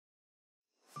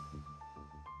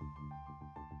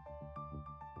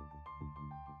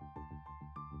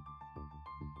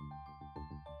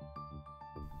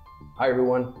Hi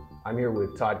everyone, I'm here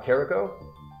with Todd Carrico,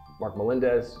 Mark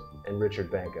Melendez, and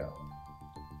Richard Banko.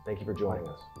 Thank you for joining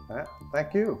us.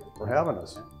 Thank you for having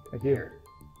us. Thank you.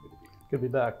 Good to be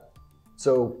back.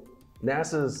 So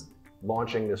NASA's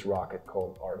launching this rocket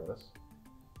called Artemis.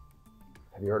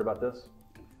 Have you heard about this?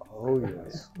 Oh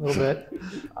yes. A little bit.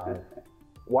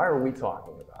 Why are we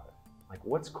talking about it? Like,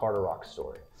 what's Carderock's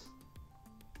story?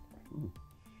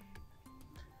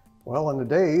 Well, in the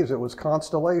days it was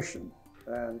Constellation,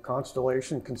 and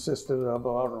Constellation consisted of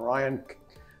an Orion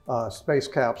space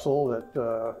capsule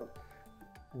that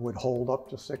would hold up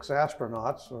to 6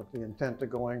 astronauts with the intent of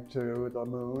going to the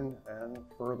moon and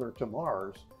further to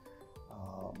Mars.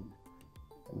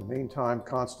 In the meantime,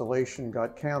 Constellation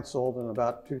got canceled in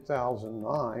about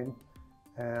 2009,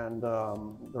 and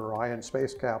the Orion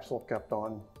space capsule kept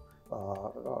on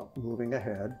moving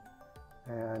ahead.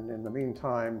 And in the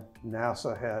meantime,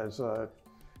 NASA has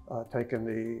taken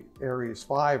the Ares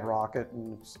 5 rocket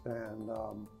and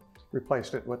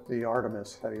replaced it with the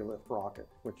Artemis heavy lift rocket,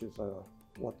 which is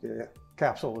what the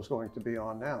capsule is going to be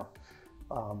on now.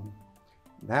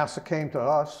 NASA came to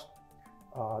us,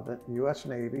 the US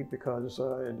Navy, because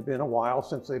it had been a while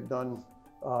since they've done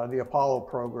the Apollo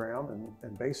program,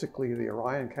 and basically the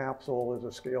Orion capsule is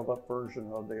a scaled up version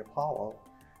of the Apollo,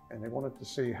 and they wanted to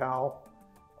see how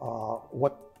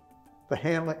what the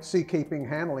seakeeping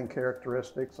handling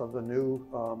characteristics of the new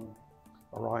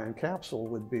Orion capsule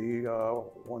would be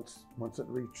once it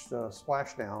reached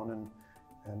splashdown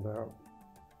and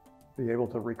be able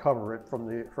to recover it from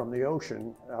the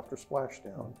ocean after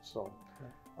splashdown. So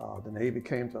the Navy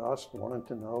came to us, wanted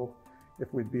to know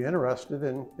if we'd be interested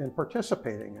in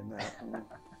participating in that. And,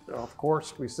 of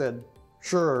course, we said,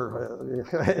 sure,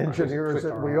 engineers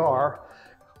that we are.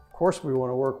 Of course, we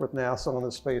want to work with NASA on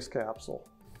the space capsule.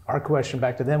 Our question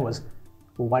back to them was,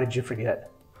 well, why did you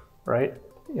forget, right?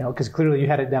 You know, because clearly you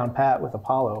had it down pat with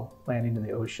Apollo landing in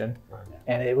the ocean. Right.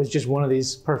 And it was just one of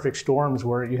these perfect storms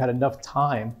where you had enough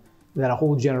time that a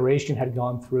whole generation had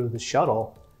gone through the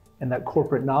shuttle, and that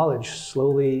corporate knowledge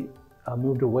slowly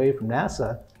moved away from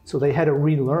NASA. So they had to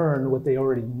relearn what they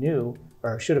already knew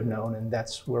or should have known, and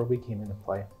that's where we came into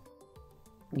play.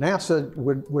 NASA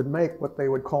would make what they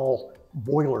would call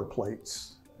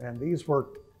boilerplates, and these were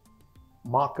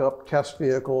mock-up test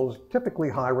vehicles, typically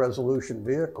high-resolution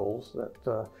vehicles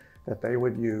that they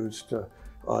would use to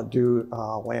do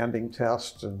landing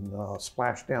tests and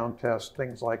splashdown tests,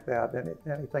 things like that.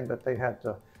 Anything that they had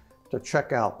to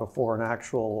check out before an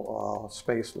actual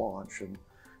space launch. And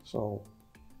so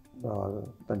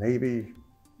the Navy,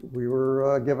 we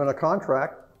were given a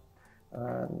contract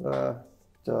and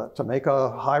to make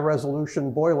a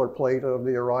high-resolution boilerplate of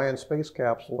the Orion space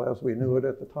capsule as we knew it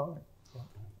at the time.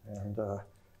 And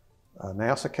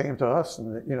NASA came to us,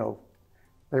 and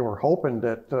they were hoping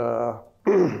that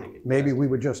maybe we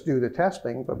would just do the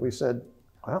testing, but we said,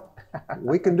 well,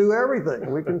 we can do everything.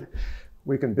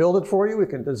 We can build it for you, we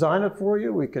can design it for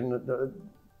you, we can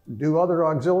do other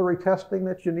auxiliary testing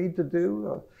that you need to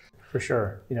do. For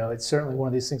sure. It's certainly one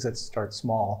of these things that starts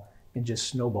small and just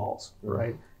snowballs,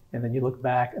 right? And then you look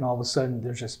back and all of a sudden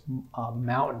there's this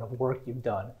mountain of work you've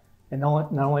done. And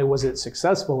not only was it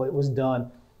successful, it was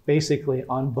done basically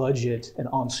on budget and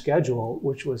on schedule,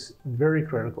 which was very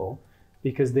critical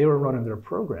because they were running their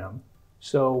program.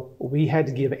 So we had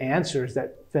to give answers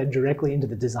that fed directly into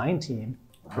the design team,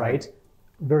 right?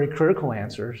 Very critical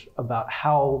answers about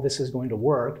how this is going to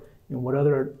work and what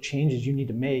other changes you need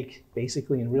to make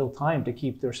basically in real time to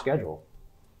keep their schedule.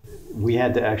 We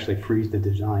had to actually freeze the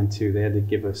design too. They had to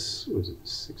give us, was it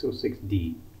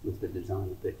 606D was the design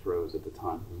that they froze at the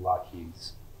time. It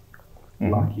was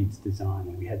Lockheed's design,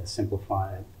 and we had to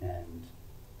simplify it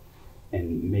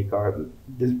and make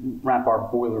wrap our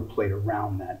boilerplate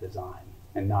around that design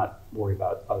and not worry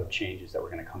about other changes that were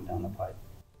going to come down the pipe.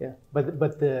 Yeah,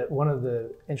 but one of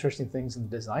the interesting things in the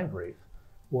design brief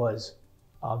was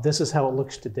this is how it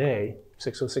looks today,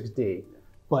 606D,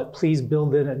 but please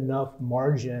build in enough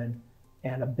margin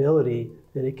and ability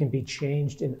that it can be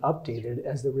changed and updated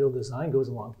as the real design goes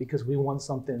along, because we want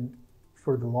something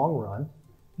for the long run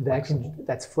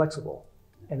that's flexible.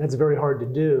 And that's very hard to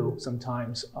do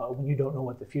sometimes when you don't know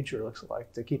what the future looks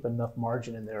like, to keep enough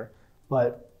margin in there.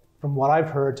 But from what I've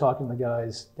heard talking to the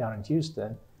guys down in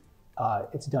Houston,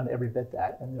 it's done every bit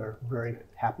that, and they're very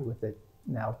happy with it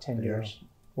now 10 years,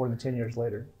 more than 10 years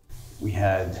later. We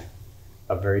had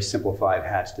a very simplified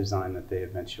hatch design that they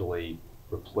eventually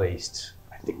replaced,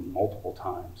 I think, multiple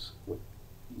times with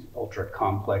these ultra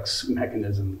complex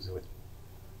mechanisms with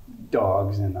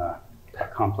dogs and a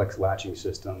complex latching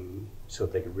system so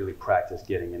that they could really practice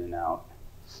getting in and out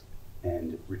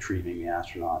and retrieving the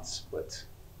astronauts. But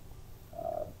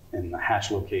and the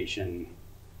hatch location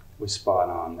was spot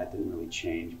on. That didn't really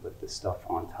change, but the stuff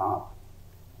on top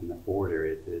and the forward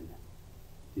area did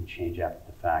change after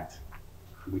the fact.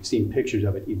 We've seen pictures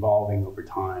of it evolving over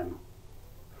time,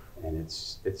 and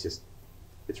it's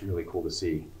really cool to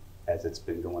see as it's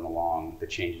been going along, the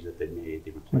changes that they've made.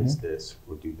 They replaced this,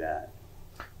 or do that.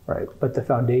 Right, but the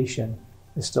foundation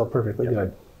is still perfectly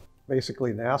good.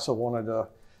 Basically, NASA wanted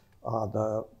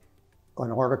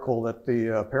an article that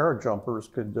the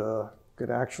parajumpers could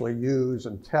actually use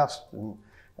and test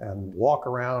and walk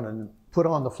around and put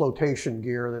on the flotation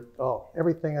gear that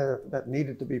everything that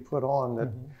needed to be put on that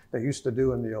they used to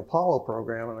do in the Apollo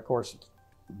program. And of course,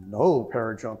 no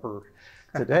parajumper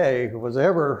today was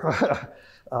ever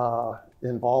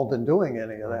involved in doing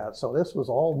any of that. So this was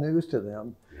all news to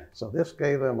them. Yeah. So this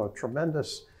gave them a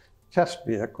tremendous test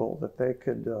vehicle that they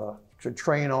could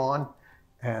train on.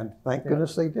 And thank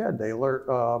goodness they did. They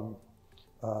learned,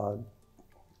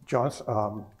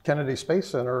 Kennedy Space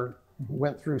Center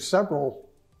went through several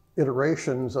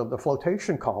iterations of the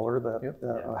flotation collar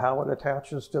that how it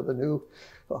attaches to the new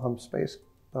space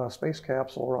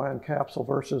capsule, Orion capsule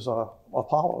versus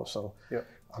Apollo. So,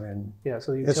 I mean,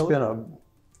 so it's been a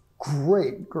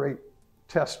great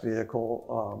test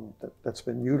vehicle that's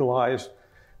been utilized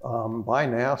by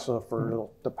NASA for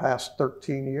the past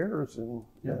 13 years, and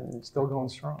it's still going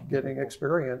strong. Getting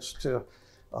experience to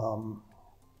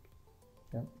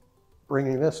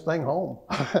bringing this thing home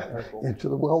into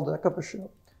the well deck of a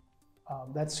ship.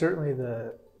 That's certainly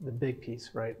the big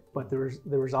piece, right? But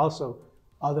there was also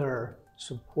other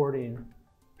supporting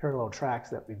parallel tracks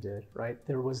that we did, right?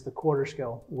 There was the quarter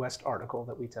scale west article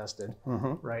that we tested,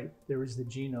 right? There was the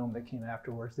genome that came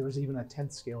afterwards. There was even a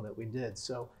 10th scale that we did.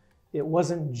 So it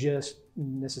wasn't just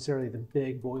necessarily the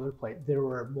big boilerplate. There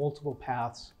were multiple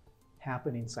paths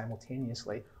happening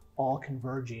simultaneously, all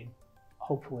converging,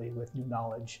 hopefully with new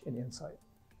knowledge and insight.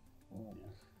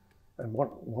 And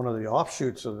one of the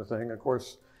offshoots of the thing, of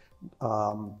course,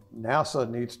 NASA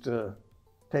needs to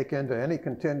take into any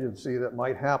contingency that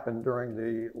might happen during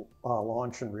the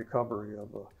launch and recovery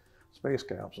of a space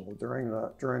capsule.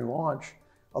 During launch,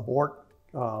 abort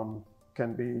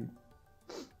can be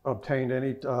obtained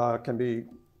can be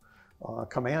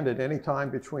commanded anytime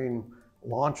between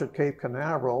launch at Cape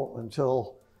Canaveral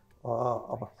until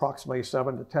approximately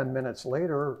 7 to 10 minutes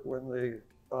later when the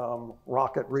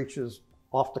rocket reaches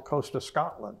off the coast of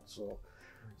Scotland.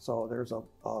 So there's a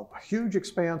huge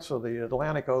expanse of the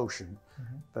Atlantic Ocean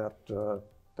that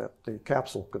the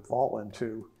capsule could fall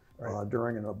into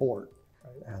during an abort.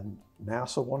 And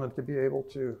NASA wanted to be able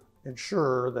to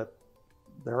ensure that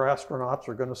their astronauts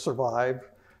are going to survive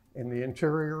in the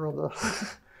interior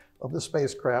of the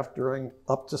spacecraft during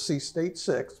up to sea state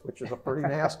 6, which is a pretty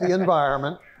nasty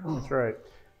environment. That's right.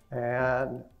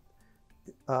 And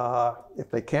if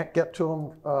they can't get to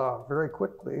them very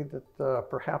quickly, that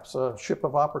perhaps a ship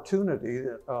of opportunity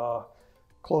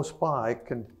close by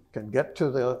can get to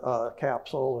the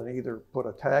capsule and either put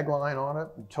a tagline on it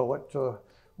and tow it to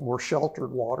more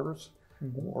sheltered waters,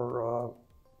 or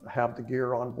have the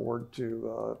gear on board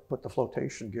to put the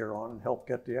flotation gear on and help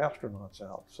get the astronauts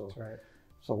out. So,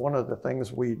 so one of the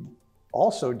things we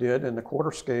also did in the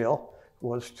quarter scale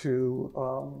was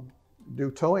to do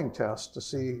towing tests to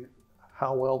see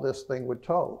how well this thing would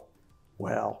tow.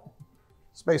 Well,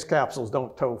 space capsules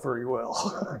don't tow very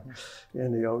well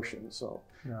in the ocean. So,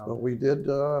 but we did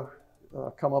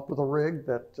come up with a rig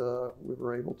that we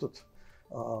were able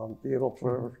to be able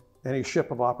for any ship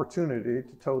of opportunity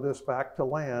to tow this back to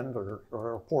land, or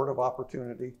a port of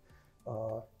opportunity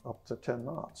up to 10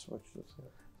 knots, which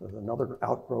is another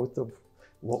outgrowth of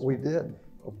what we did,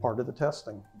 a part of the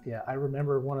testing. Yeah, I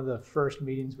remember one of the first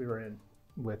meetings we were in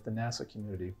with the NASA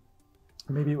community.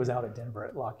 Maybe it was out at Denver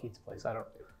at Lockheed's place. I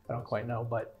don't quite know,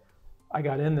 but I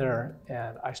got in there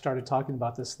and I started talking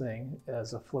about this thing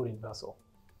as a floating vessel,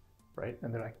 right?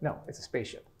 And they're like, no, it's a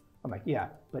spaceship. I'm like, yeah,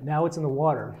 but now it's in the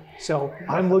water. So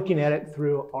I'm looking at it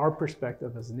through our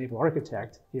perspective as a naval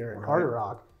architect here at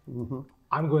Carderock.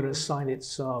 I'm going to assign it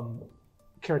some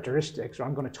characteristics, or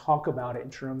I'm going to talk about it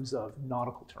in terms of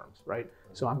nautical terms, right?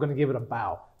 So I'm going to give it a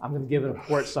bow. I'm going to give it a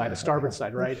port side, a starboard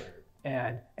side, right?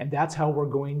 And that's how we're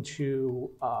going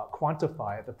to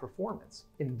quantify the performance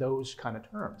in those kind of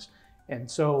terms. And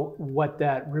so what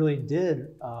that really did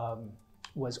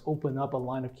was open up a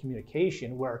line of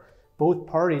communication where both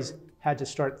parties had to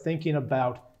start thinking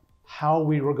about how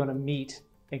we were going to meet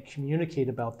and communicate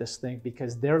about this thing,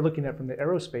 because they're looking at it from the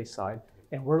aerospace side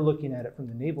and we're looking at it from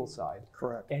the naval side.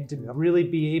 Correct. And to really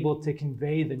be able to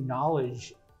convey the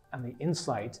knowledge and the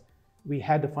insight, we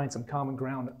had to find some common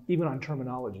ground, even on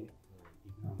terminology.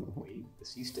 The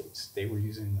sea states, they were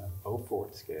using the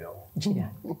Beaufort scale. Yeah.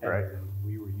 Right. And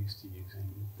we were used to using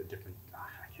the different, I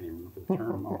can't even remember the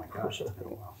term. Oh my gosh, it's been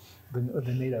a while.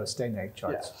 The NATO Stagnate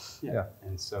charts. Yeah.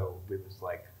 And so it was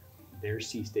like their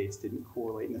sea states didn't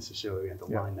correlate necessarily. We had to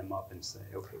line them up and say,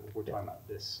 okay, well, we're talking about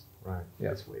this,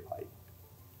 this wave height.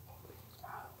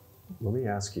 Let me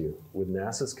ask you, with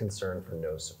NASA's concern for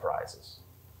no surprises,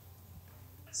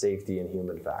 safety and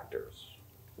human factors,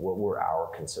 what were our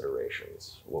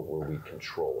considerations? What were we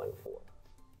controlling for?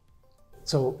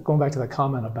 So going back to the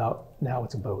comment about now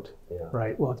it's a boat, Yeah.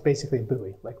 right? Well, it's basically a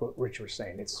buoy, like what Rich was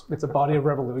saying. It's a body of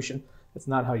revolution. It's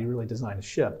not how you really design a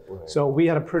ship. Right. So we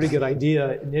had a pretty good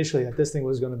idea initially that this thing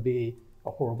was going to be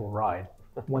a horrible ride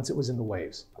once it was in the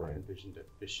waves. I envisioned a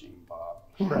fishing bob.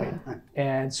 Right.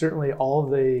 And certainly all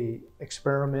of the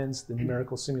experiments, the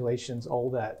numerical simulations, all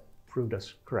that proved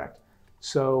us correct.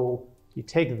 So you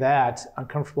take that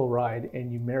uncomfortable ride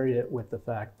and you marry it with the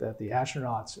fact that the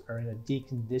astronauts are in a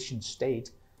deconditioned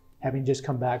state, having just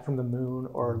come back from the moon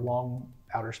or long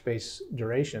outer space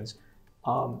durations.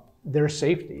 Their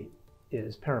safety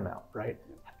is paramount, right?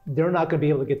 They're not going to be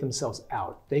able to get themselves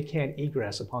out. They can't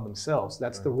egress upon themselves.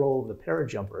 That's the role of the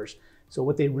parajumpers. So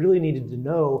what they really needed to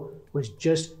know was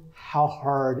just how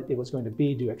hard it was going to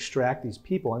be to extract these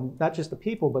people, and not just the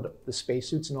people, but the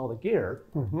spacesuits and all the gear.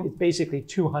 It's basically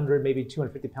 200, maybe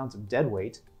 250 pounds of dead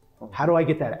weight. How do I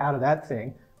get that out of that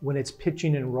thing when it's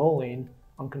pitching and rolling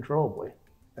uncontrollably?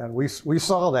 And we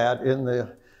saw that in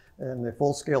the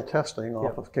full-scale testing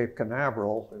off of Cape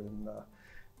Canaveral,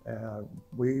 and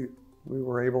we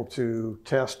were able to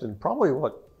test in probably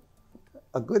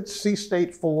a good sea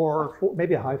state 4,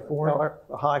 maybe a high 4.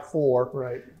 A high 4.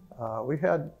 Right. We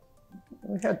had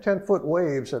 10-foot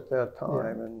waves at that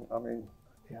time, and I mean,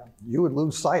 you would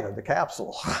lose sight of the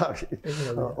capsule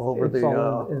over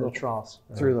the in the troughs,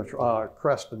 through the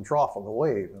crest and trough of the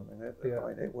wave. I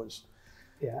mean, it was.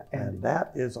 Yeah, and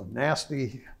that is a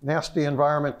nasty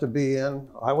environment to be in.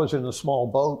 I was in a small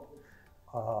boat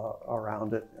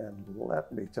around it, and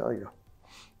let me tell you,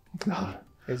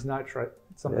 it's not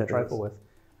something to trifle with.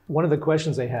 One of the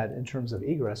questions they had in terms of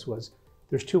egress was,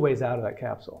 there's 2 ways out of that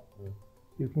capsule.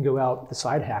 You can go out the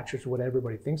side hatch, which is what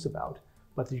everybody thinks about,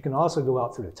 but you can also go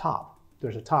out through the top.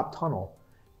 There's a top tunnel,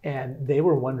 and they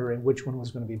were wondering which one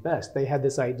was going to be best. They had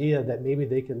this idea that maybe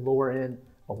they could lower in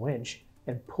a winch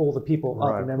and pull the people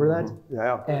up. Remember that?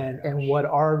 Yeah. And what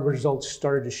our results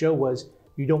started to show was,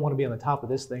 you don't want to be on the top of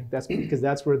this thing. That's because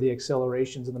that's where the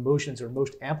accelerations and the motions are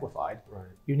most amplified. Right.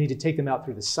 You need to take them out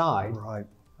through the side. Right.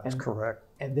 That's correct.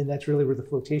 And then that's really where the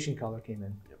flotation color came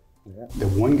in. Yeah. The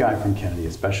one guy from Kennedy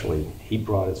especially, he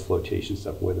brought his flotation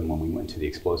stuff with him when we went to the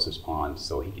explosives pond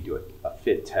so he could do a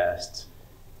fit test.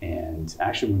 And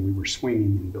actually when we were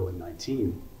swinging in building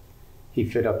 19, he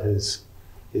fit up his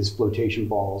flotation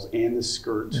balls and the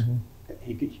skirt.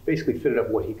 He basically fitted up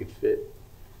what he could fit.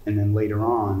 And then later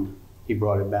on, he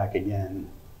brought it back again,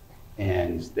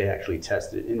 and they actually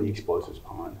tested it in the explosives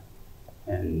pond.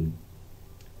 And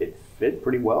it fit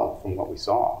pretty well from what we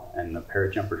saw. And the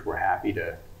parajumpers were happy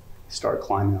to start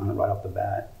climbing on it right off the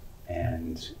bat.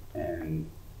 And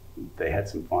they had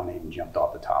some fun. They even jumped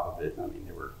off the top of it. I mean,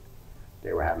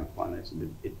 they were having fun.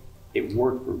 It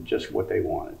worked for just what they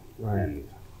wanted. Right.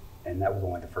 And that was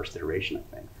only the first iteration,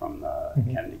 I think, from the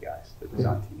Kennedy guys, the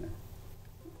design team there.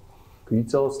 Could you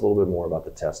tell us a little bit more about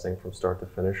the testing from start to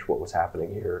finish? What was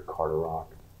happening here at Carderock,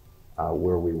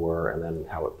 where we were, and then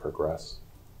how it progressed?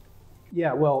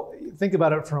 Yeah, well, think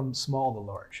about it from small to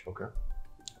large. Okay.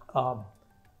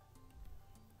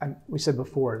 And we said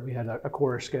before, we had a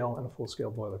quarter scale and a full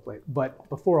scale boilerplate. But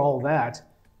before all that,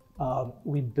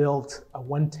 we built a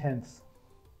 1/10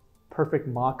 perfect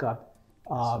mock-up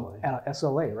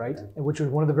SLA, right? And which was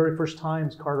one of the very first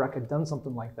times Carderock had done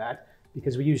something like that,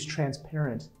 because we used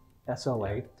transparent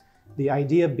SLA. The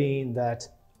idea being that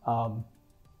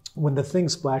when the thing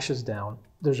splashes down,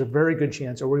 there's a very good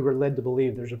chance, or we were led to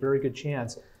believe there's a very good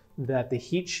chance that the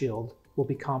heat shield will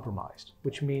be compromised,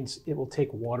 which means it will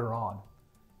take water on.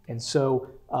 And so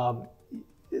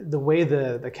the way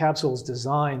the capsule is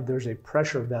designed, there's a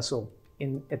pressure vessel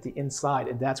at the inside,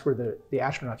 and that's where the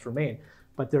astronauts remain.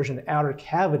 But there's an outer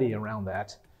cavity around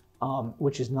that,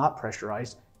 which is not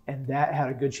pressurized, and that had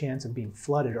a good chance of being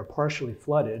flooded or partially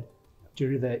flooded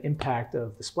due to the impact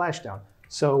of the splashdown.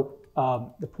 So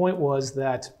the point was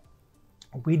that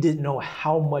we didn't know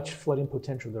how much flooding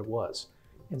potential there was.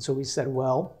 And so we said,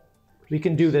 well, we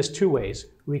can do this 2 ways.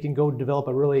 We can go develop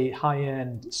a really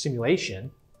high-end simulation,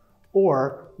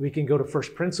 or we can go to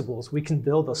first principles. We can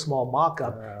build a small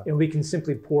mock-up, and we can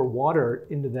simply pour water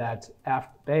into that aft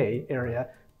bay area,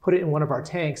 put it in one of our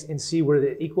tanks and see where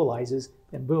it equalizes,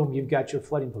 and boom, you've got your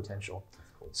flooding potential.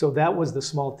 So that was the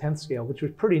small 10th scale, which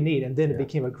was pretty neat. And then it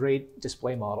became a great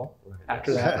display model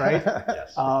after that, right?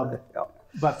 Yes.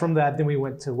 But from that, then we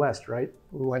went to West, right?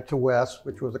 We went to West,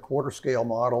 which was a quarter scale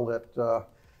model that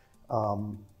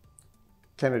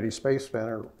Kennedy Space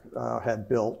Center had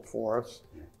built for us,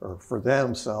 or for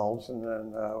themselves, and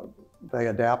then they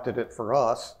adapted it for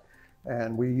us.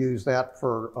 And we used that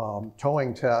for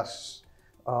towing tests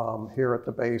here at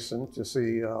the basin to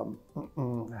see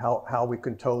how we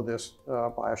can tow this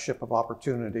by a ship of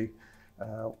opportunity.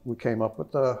 We came up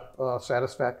with a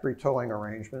satisfactory towing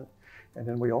arrangement. And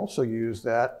then we also used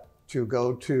that to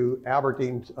go to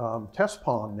Aberdeen Test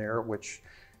Pond there, which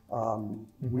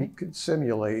we could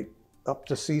simulate up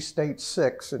to sea state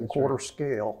 6 in quarter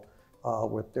scale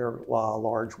with their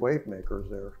large wave makers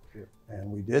there. Yeah.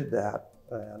 And we did that.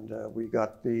 And we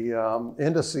got the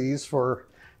indices for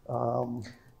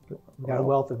got a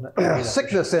wealth of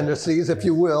sickness indices, if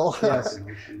you will, yes.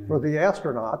 for the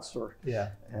astronauts. Or, yeah.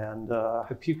 And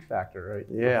the puke factor, right?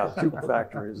 Yeah, puke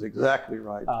factor is exactly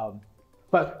right.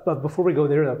 But before we go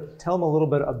there, though, tell them a little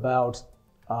bit about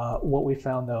what we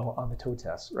found, though, on the tow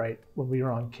test, right? When we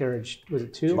were on carriage, was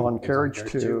it 2? On carriage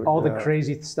 2. All the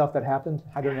crazy stuff that happened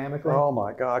hydrodynamically? Oh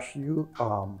my gosh,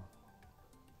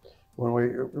 when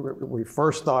we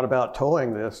first thought about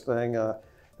towing this thing,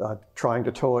 trying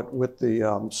to tow it with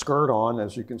the skirt on,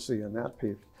 as you can see in that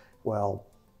piece, well,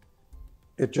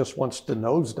 it just wants to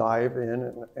nosedive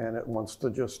in and it wants to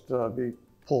just be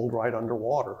pulled right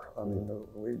underwater. I mean,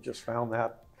 we just found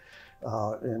that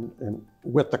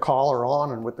with the collar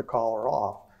on and with the collar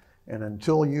off. And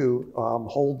until you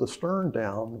hold the stern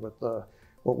down with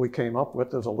what we came up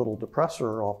with is a little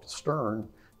depressor off the stern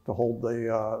to hold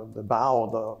the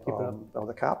bow of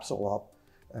the capsule up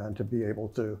and to be able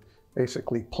to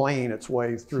basically plane its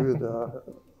way through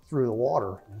the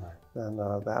water. And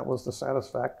that was the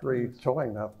satisfactory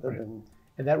towing method.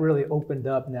 And that really opened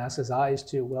up NASA's eyes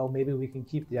to, well, maybe we can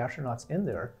keep the astronauts in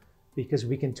there because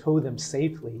we can tow them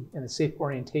safely in a safe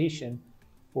orientation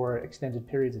for extended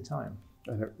periods of time.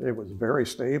 And it was very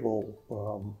stable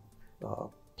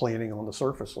planing on the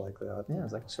surface like that. Yeah, it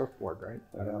was like a surfboard, right?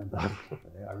 I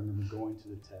remember going to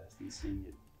the test and seeing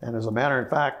it. And as a matter of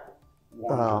fact,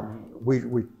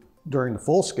 we during the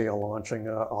full-scale launching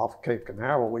off Cape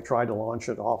Canaveral, we tried to launch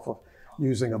it off of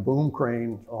using a boom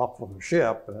crane off of a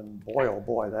ship, and boy, oh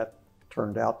boy, that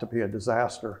turned out to be a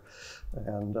disaster.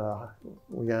 And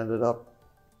we ended up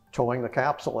towing the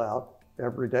capsule out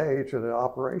every day to the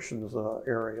operations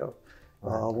area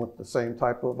with the same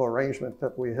type of arrangement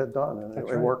that we had done, and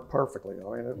it worked perfectly.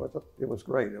 I mean, it was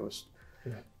great. It was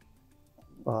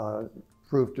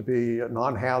proved to be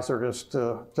non-hazardous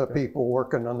to people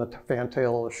working on the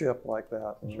fantail of the ship like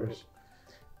that.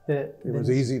 It was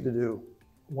easy to do.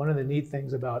 One of the neat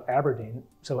things about Aberdeen,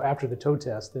 so after the tow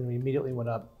test, then we immediately went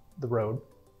up the road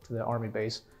to the Army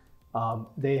base.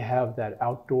 They have that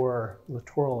outdoor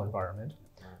littoral environment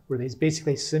where they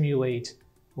basically simulate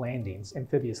landings,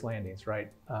 amphibious landings, right?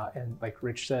 And like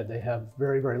Rich said, they have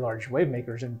very, very large wave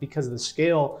makers, and because of the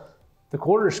scale, the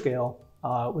quarter scale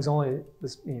was only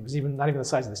this, it was even not even the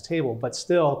size of this table, but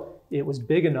still it was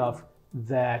big enough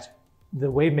that the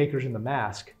wave makers in the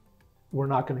mask were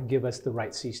not going to give us the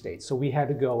right sea state. So we had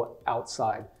to go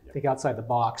outside, think outside the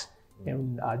box.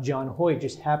 And John Hoyt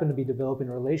just happened to be developing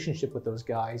a relationship with those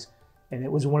guys. And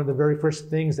it was one of the very first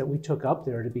things that we took up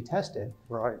there to be tested.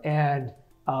 Right. And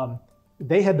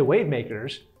they had the wave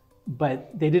makers,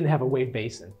 but they didn't have a wave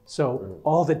basin. So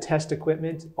all the test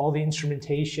equipment, all the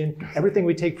instrumentation, everything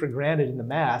we take for granted in the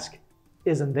mask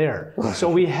isn't there. So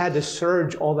we had to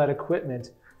surge all that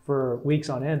equipment for weeks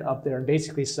on end up there and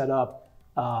basically set up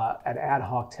an ad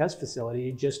hoc test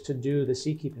facility just to do the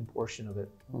seakeeping portion of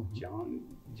it.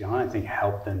 John, I think,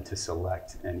 helped them to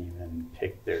select and even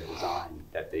pick their design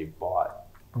that they bought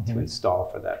to install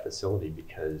for that facility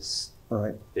because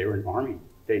they were an Army.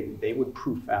 They would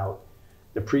proof out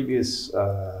the previous,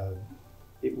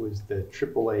 it was the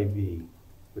AAAV,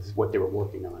 which is what they were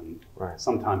working on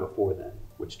sometime before then,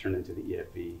 which turned into the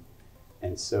EFV.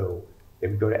 And so they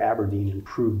would go to Aberdeen and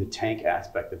prove the tank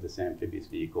aspect of this amphibious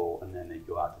vehicle, and then they'd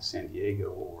go out to San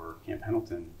Diego or Camp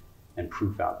Pendleton and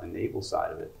proof out the naval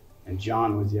side of it. And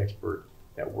John was the expert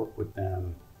that worked with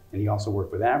them, and he also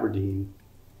worked with Aberdeen.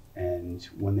 And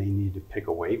when they needed to pick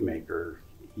a wave maker,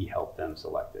 he helped them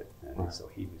select it. And so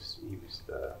he was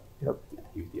the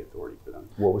authority for them.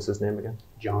 What was his name again?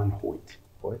 John Hoyt.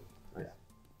 Hoyt? Nice.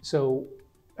 So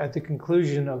at the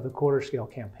conclusion of the quarter scale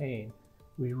campaign,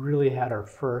 we really had our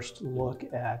first look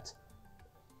at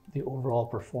the overall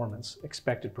performance,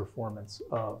 expected performance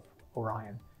of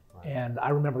Orion. Right. And I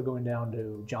remember going down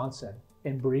to Johnson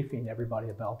and briefing everybody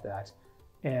about that.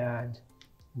 And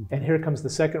here comes the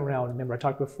second round. Remember, I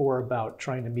talked before about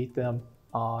trying to meet them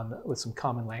with some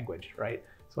common language, right?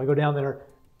 So I go down there,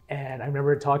 and I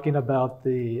remember talking about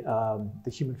the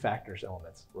human factors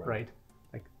elements, right?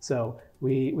 Like, so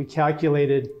we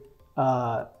calculated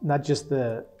not just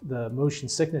the motion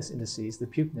sickness indices, the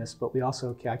pukeness, but we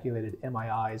also calculated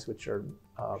MIIs, which are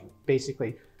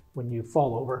basically when you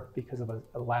fall over because of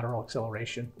a lateral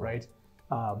acceleration, right?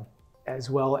 As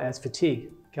well as fatigue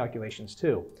calculations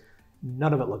too.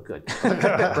 None of it looked good,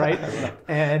 right?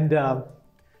 And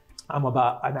I'm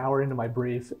about an hour into my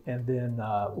brief, and then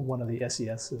one of the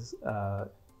SES is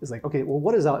like, okay, well,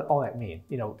 what does all that mean?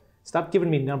 You know, stop giving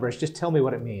me numbers, just tell me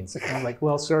what it means. And I'm like,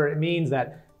 well, sir, it means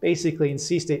that basically in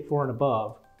sea state 4 and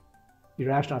above,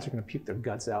 your astronauts are going to puke their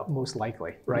guts out, most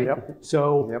likely, right? Yep.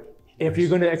 So if you're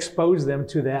going to expose them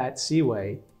to that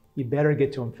seaway, you better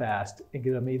get to them fast and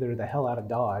get them either the hell out of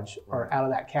Dodge or out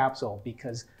of that capsule,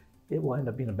 because it will end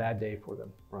up being a bad day for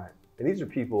them. Right. And these are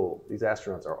people, these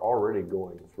astronauts are already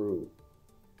going through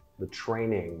the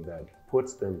training that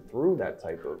puts them through that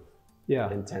type of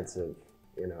intensive,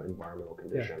 environmental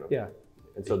condition.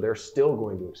 And so they're still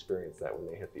going to experience that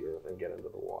when they hit the Earth and get into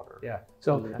the water. Yeah.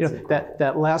 So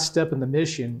that last step in the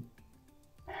mission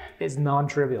is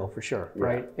non-trivial for sure,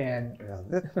 right? And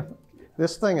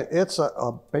this thing, it's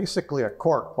basically a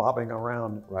cork bobbing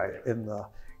around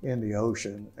in the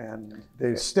ocean, and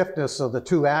the stiffness of the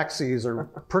two axes are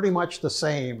pretty much the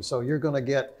same. So you're going to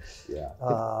get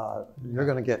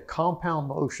compound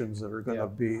motions that are going to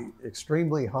be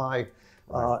extremely high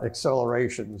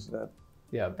accelerations. That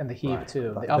and the heave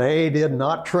too. They did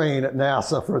not train at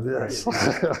NASA for this.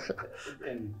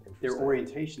 And their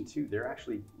orientation too. They're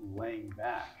actually laying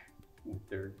back with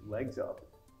their legs up,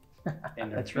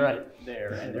 and their feet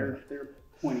there, and they're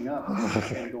pointing up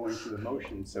and going through the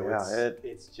motion. So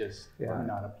it's just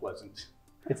not a pleasant.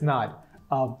 It's not.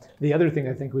 The other thing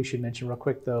I think we should mention real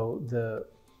quick though, the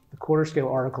quarter scale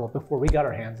article, before we got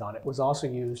our hands on it, was also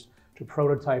used to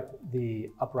prototype the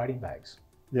uprighting bags.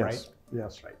 Right?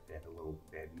 Yes. Right.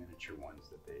 They had miniature ones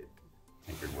that they had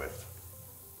tinkered with,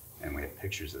 and we have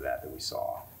pictures of that we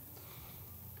saw.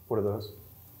 What are those?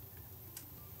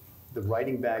 The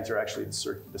writing bags are actually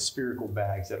the spherical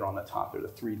bags that are on the top. They're the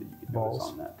three that you could notice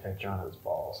on that. Okay, John has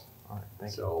balls. All right,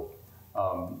 thank you. So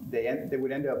they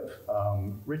would end up,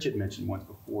 Richard mentioned once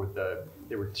before,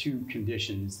 there were two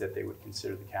conditions that they would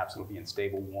consider the capsule to be in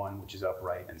stable 1, which is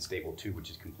upright, and stable 2, which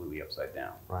is completely upside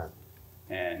down. Right.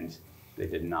 And they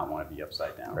did not want to be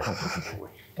upside down.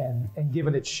 And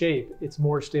given its shape, it's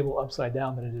more stable upside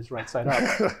down than it is right side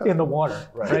up in the water,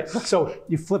 right? So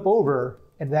you flip over,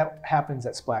 and that happens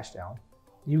at splashdown.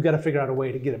 You've got to figure out a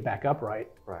way to get it back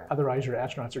upright. Right. Otherwise, your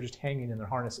astronauts are just hanging in their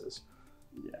harnesses.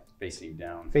 Yeah, facing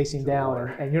down. Facing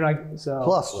down, and you're not, so.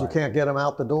 Plus, you can't get them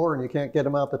out the door, and you can't get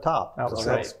them out the top. That's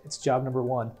right. It's job number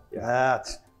 1.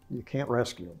 You can't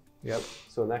rescue them. Yep.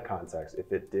 So in that context,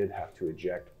 if it did have to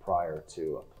eject prior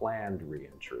to a planned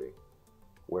re-entry,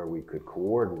 where we could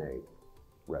coordinate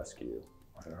rescue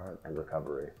and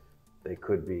recovery, they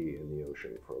could be in the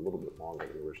ocean for a little bit longer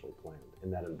than originally planned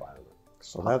in that environment.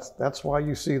 So that's why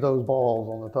you see those balls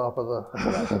on the top of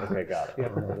the. Okay, got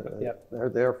it. They're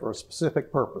there for a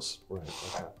specific purpose. Right.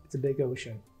 Okay. It's a big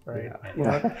ocean, right?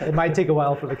 It might take a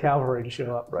while for the cavalry to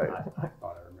show up. Right. I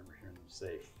thought I remember hearing them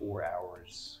say 4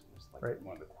 hours was like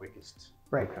one of the quickest.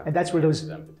 Right, and that's where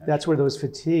those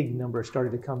fatigue numbers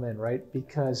started to come in, right?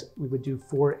 Because we would do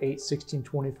 4, 8, 16,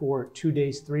 24, 2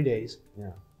 days, 3 days.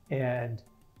 Yeah. And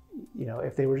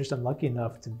if they were just unlucky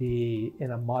enough to be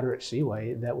in a moderate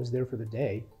seaway that was there for the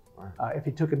day, if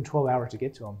it took them 12 hours to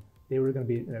get to them, they were going to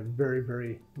be in a very,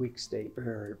 very weak state.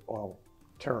 Very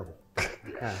terrible.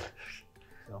 Yeah.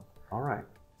 So, all right.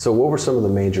 So what were some of the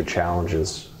major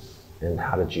challenges, and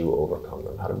how did you overcome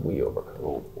them? How did we overcome them?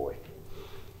 Oh boy.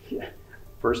 Yeah.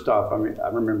 First off, I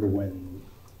remember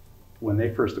when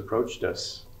they first approached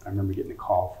us, I remember getting a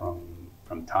call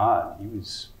from Todd. He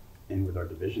was in with our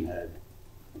division head,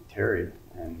 Terry,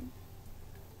 and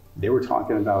they were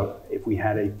talking about if we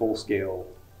had a full-scale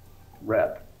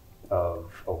rep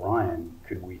of Orion,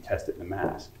 could we test it in the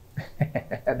mask?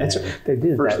 They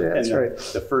did that. That's right.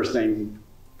 The first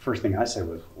thing I said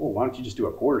was, well, why don't you just do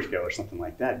a quarter scale or something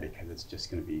like that, because it's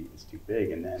just going to be, it's too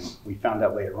big. And then we found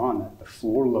out later on that the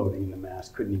floor loading in the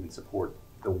mast couldn't even support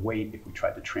the weight if we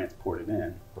tried to transport it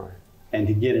in. Right. And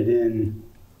to get it in,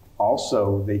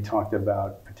 also, they talked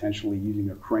about potentially using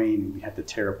a crane, and we had to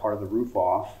tear a part of the roof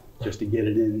off just to get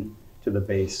it in to the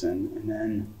basin. And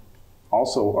then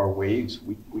also our waves,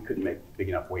 we couldn't make big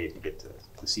enough waves to get to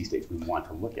the sea states we want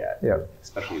to look at,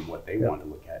 especially what they want to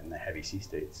look at in the heavy sea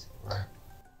states. Right.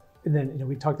 And then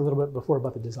we talked a little bit before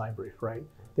about the design brief, right?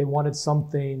 They wanted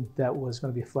something that was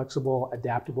going to be flexible,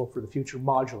 adaptable for the future,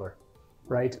 modular,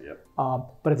 right? Yep.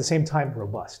 But at the same time,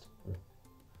 robust.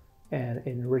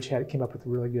 And Rich came up with a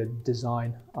really good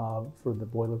design for the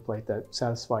boilerplate that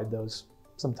satisfied those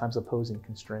sometimes opposing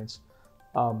constraints.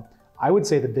 I would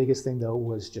say the biggest thing though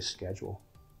was just schedule,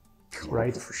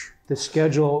 right? The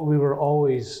schedule, we were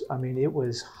always, I mean, it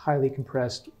was highly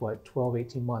compressed, 12,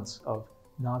 18 months of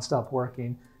nonstop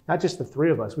working. Not just the three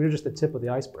of us, we were just the tip of the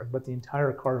iceberg, but the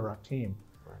entire Carderock team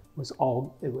was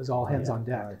all hands on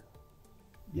deck.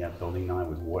 Yeah, Building 9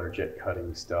 was water jet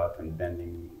cutting stuff and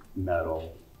bending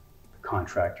metal.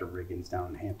 Contractor Riggins down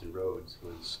in Hampton Roads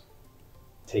was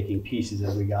taking pieces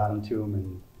as we got them to them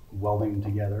and welding them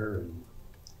together.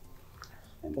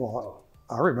 And well,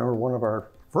 I remember one of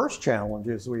our first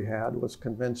challenges we had was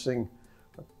convincing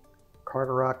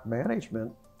Carderock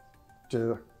management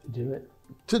to do it.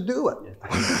 This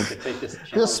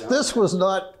was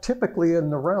not typically in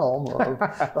the realm of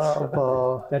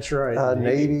that's right.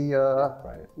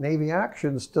 Navy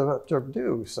actions to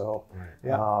do. So,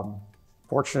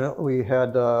 fortunately, we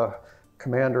had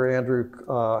Commander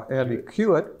Andy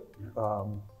Hewitt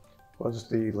was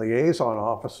the liaison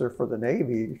officer for the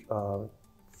Navy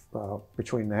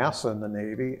between NASA and the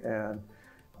Navy, and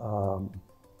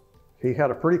he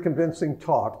had a pretty convincing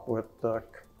talk with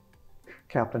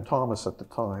Captain Thomas at the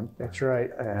time. That's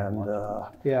right. And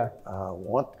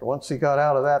once he got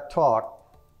out of that talk,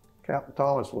 Captain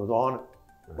Thomas was on it.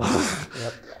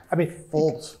 Yep. I mean,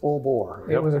 full bore.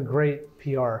 It was a great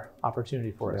PR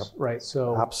opportunity for us, right?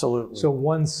 So absolutely. So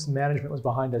once management was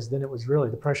behind us, then it was really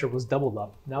the pressure was doubled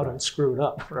up. Now don't screw it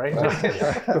up, right?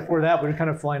 Before that, we were kind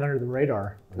of flying under the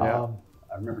radar. Yeah.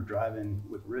 I remember driving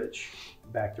with Rich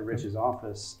back to Rich's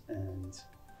office, and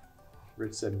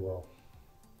Rich said, "Well,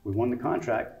 we won the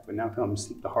contract, but now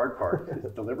comes the hard part, the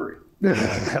delivery. We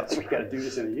got to do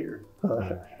this in a year."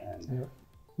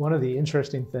 One of the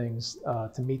interesting things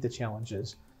to meet the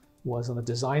challenges was on the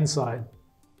design side.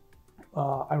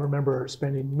 I remember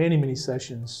spending many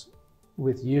sessions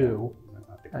with you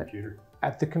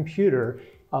at the computer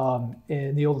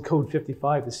in the old Code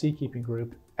 55, the seakeeping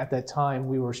group. At that time,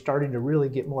 we were starting to really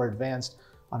get more advanced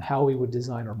on how we would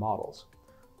design our models.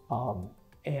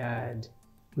 And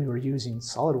we were using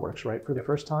SolidWorks, right, for the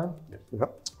first time?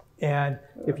 Yep. And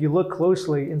if you look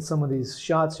closely in some of these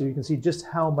shots, you can see just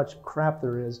how much crap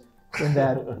there is in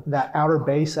that outer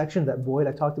bay section, that void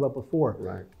I talked about before.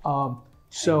 Right.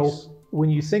 So when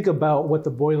you think about what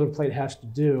the boilerplate has to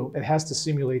do, it has to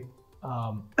simulate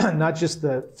not just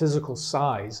the physical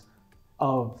size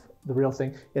of the real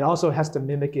thing, it also has to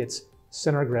mimic its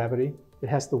center of gravity, it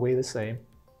has to weigh the same,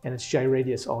 and its gyr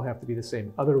radius all have to be the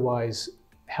same. Otherwise,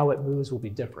 how it moves will be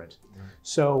different. Right.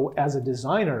 So as a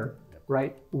designer,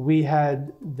 right, we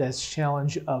had this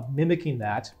challenge of mimicking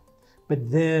that,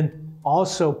 but then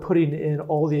also putting in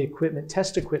all the equipment,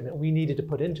 test equipment we needed to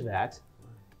put into that,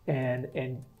 and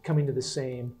coming to the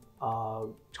same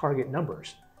target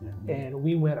numbers. Mm-hmm. And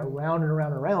we went around and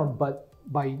around and around, but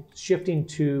by shifting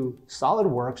to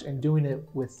SolidWorks and doing it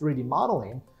with 3D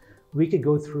modeling, we could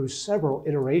go through several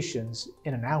iterations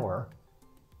in an hour,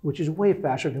 which is way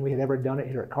faster than we had ever done it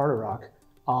here at Carderock.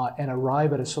 And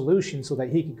arrive at a solution so that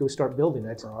he could go start building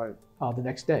it the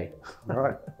next day.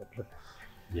 Right.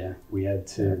 Yeah, we had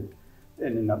to,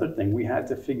 and another thing, we had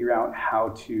to figure out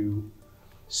how to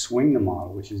swing the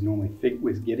model, which is normally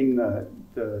was getting the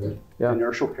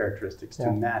inertial characteristics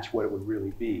to match what it would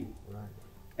really be. Right.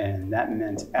 And that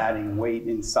meant adding weight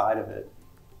inside of it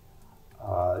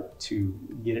to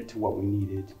get it to what we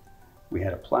needed. We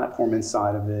had a platform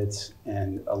inside of it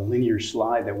and a linear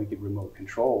slide that we could remote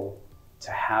control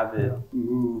to have it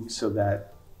move so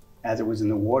that as it was in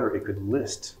the water, it could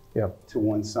list to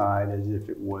one side as if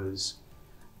it was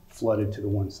flooded to the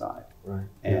one side,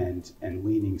 and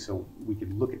leaning, so we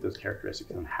could look at those characteristics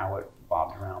and how it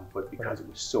bobbed around. But because it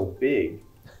was so big,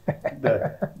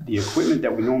 the equipment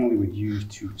that we normally would use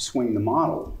to swing the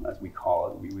model, as we call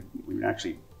it, we would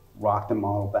actually rock the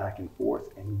model back and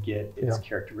forth and get its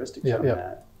characteristics from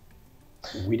that.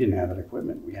 We didn't have that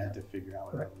equipment. We had to figure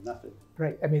out another method.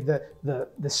 Right. I mean,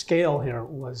 the scale here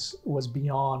was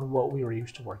beyond what we were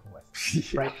used to working with.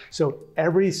 Right. So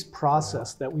every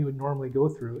process that we would normally go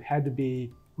through had to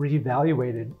be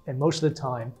reevaluated, and most of the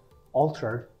time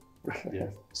altered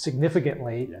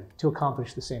significantly to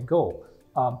accomplish the same goal.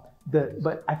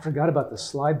 But I forgot about the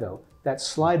slide though. That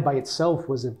slide by itself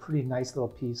was a pretty nice little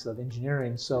piece of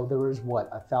engineering. So there was what,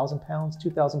 1,000 pounds,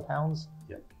 2,000 pounds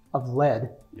of lead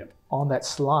on that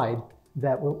slide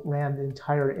that ran the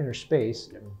entire inner space.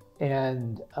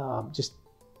 And just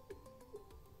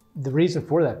the reason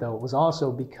for that, though, was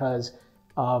also because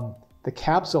the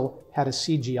capsule had a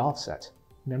CG offset.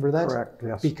 Remember that? Correct,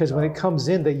 yes. Because when it comes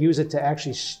in, they use it to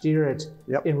actually steer it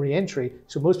in reentry.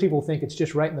 So most people think it's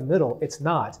just right in the middle. It's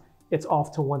not. It's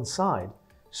off to one side.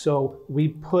 So we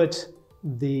put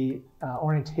the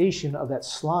orientation of that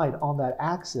slide on that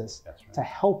axis to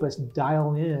help us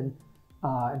dial in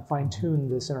and fine tune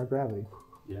the center of gravity.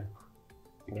 Yeah,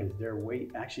 because their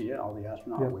weight, actually, all the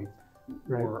astronaut weights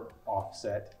were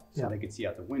offset so they could see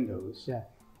out the windows. Yeah,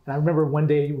 and I remember one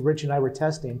day Rich and I were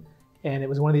testing, and it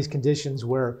was one of these conditions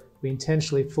where we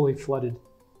intentionally fully flooded.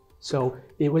 So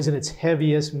it was in its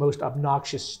heaviest, most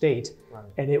obnoxious state,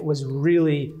 and it was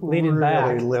really leaning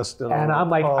back. And I'm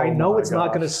like, I know it's not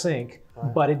going to sink,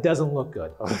 but it doesn't look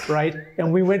good, right?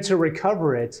 And we went to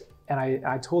recover it, and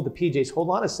I told the PJs,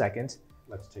 hold on a second.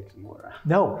 Let's take some water out.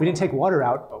 No, we didn't take water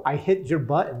out. I hit your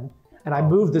button, and I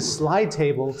moved the slide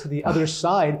table to the other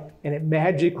side, and it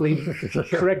magically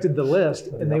corrected the list,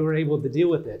 and they were able to deal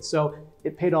with it. So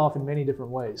it paid off in many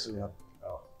different ways.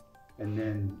 And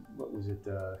then, what was it?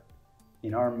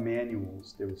 In our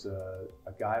manuals, there was a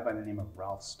guy by the name of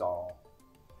Ralph Stahl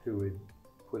who had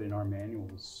put in our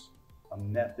manuals a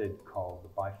method called the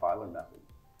bifilar method.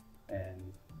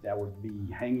 And that would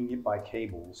be hanging it by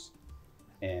cables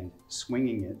and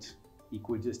swinging it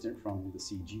equidistant from the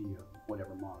CG of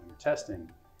whatever model you're testing.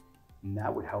 And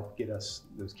that would help get us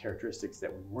those characteristics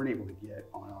that we weren't able to get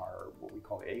on our, what we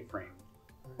call the A-frame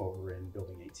over in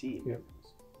building 18. It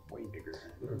was way bigger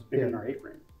than it was bigger than our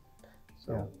A-frame.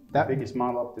 So the biggest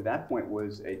model up to that point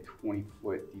was a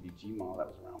 20-foot DDG model that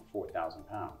was around 4,000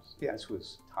 pounds. This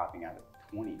was topping out at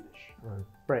 20-ish.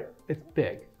 Right, it's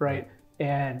big, right?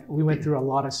 And we went through a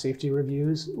lot of safety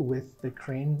reviews with the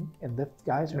crane and lift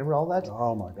guys. Remember all that?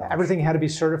 Oh my gosh. Everything had to be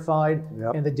certified.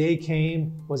 And the day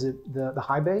came, was it the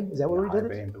high bay? Is that where we did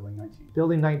it? High bay in building 19.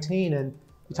 Building 19, and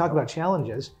you talk about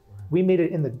challenges. We made it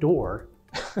in the door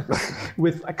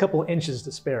with a couple inches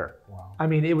to spare. Wow. I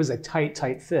mean, it was a tight,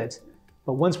 tight fit.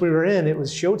 But once we were in, it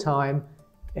was showtime,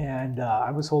 and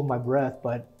I was holding my breath,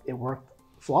 but it worked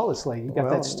flawlessly. You got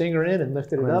that stinger in and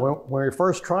lifted it up. When we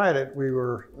first tried it, we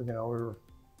were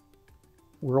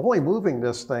only moving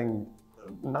this thing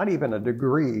not even a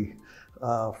degree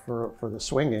for the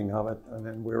swinging of it, and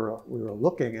then we were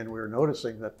looking and we were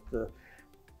noticing that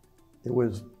it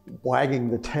was wagging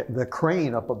the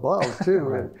crane up above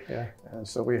too, and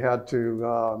so we had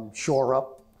to shore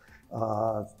up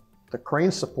the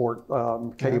crane support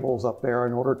cables up there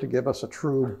in order to give us a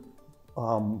true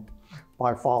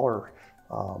bifilar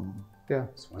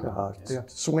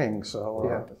swing.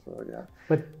 So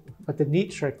But the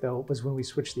neat trick though was when we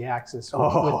switched the axis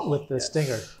with the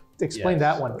stinger. Explain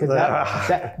that one, because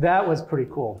that was pretty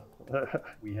cool.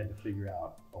 We had to figure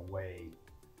out a way,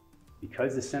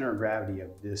 because the center of gravity of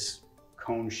this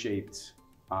cone-shaped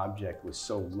object was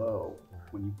so low,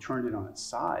 when you turned it on its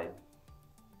side,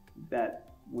 that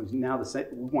was now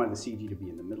we wanted the CG to be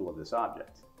in the middle of this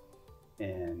object.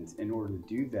 And in order to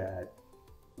do that,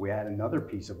 we had another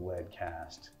piece of lead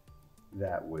cast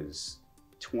that was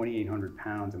 2,800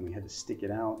 pounds, and we had to stick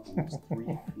it out almost 3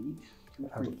 feet, 2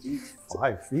 or 3 feet.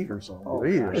 5 feet or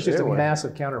something. It's just a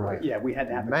massive counterweight. Yeah, we had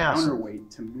to have a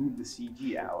counterweight to move the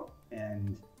CG out.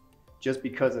 And just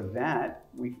because of that,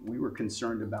 we were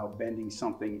concerned about bending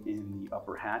something in the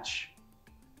upper hatch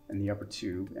and the upper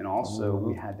tube. And also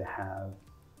we had to have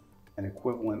an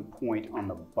equivalent point on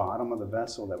the bottom of the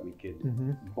vessel that we could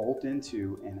bolt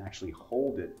into and actually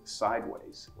hold it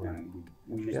sideways. And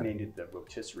we just named it the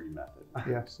rotisserie method.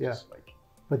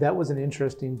 But that was an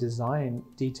interesting design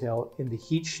detail in the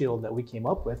heat shield that we came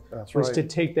up with, was to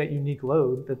take that unique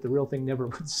load that the real thing never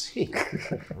would see.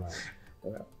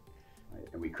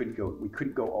 And we couldn't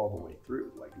go all the way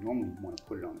through. Like normally you want to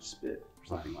put it on a spit or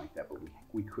something like that, but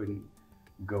we couldn't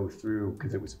go through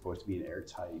because it was supposed to be an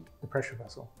airtight pressure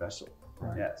vessel.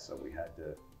 Yeah, so we had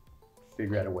to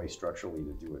figure out a way structurally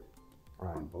to do it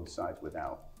on both sides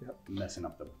without messing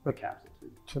up the capsule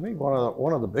too. To me,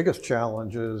 one of the biggest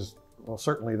challenges, well,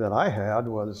 certainly that I had,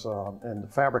 was in the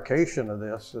fabrication of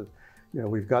this.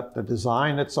 We've got the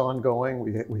design that's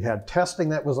ongoing. We had testing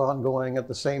that was ongoing at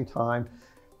the same time.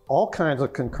 All kinds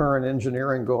of concurrent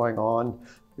engineering going on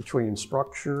between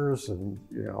structures and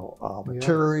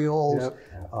materials.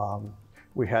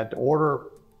 We had to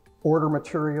order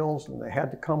materials, and they had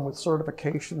to come with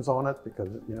certifications on it because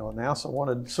NASA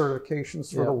wanted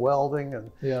certifications for the welding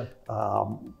and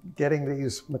getting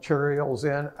these materials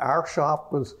in. Our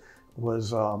shop was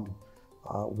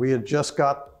we had just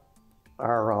got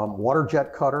our water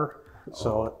jet cutter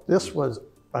So this was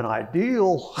an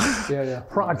ideal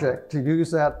project to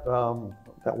use that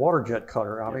that water jet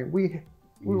cutter. I mean,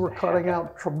 we were cutting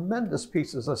out tremendous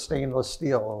pieces of stainless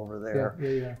steel over there,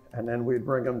 and then we'd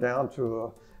bring them down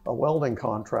to a welding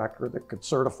contractor that could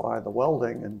certify the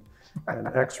welding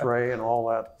and X-ray and all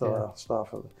that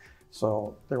stuff.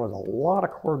 So there was a lot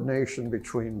of coordination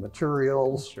between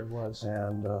materials, sure was,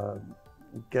 and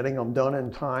getting them done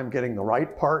in time, getting the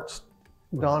right parts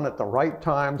done at the right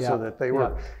time so that they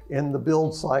were in the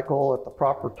build cycle at the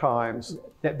proper times.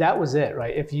 That was it,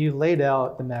 right? If you laid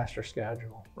out the master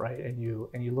schedule, right, and you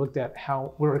looked at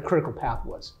where a critical path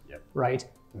was, right,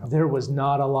 there was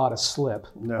not a lot of slip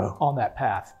on that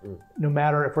path. No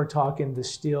matter if we're talking the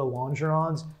steel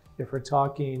longerons, if we're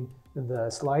talking the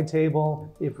slide table,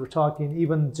 if we're talking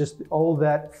even just all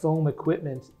that foam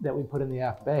equipment that we put in the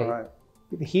aft bay. Right.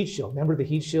 The heat shield, remember the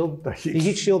heat shield? The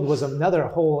heat shield was another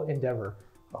whole endeavor.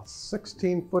 A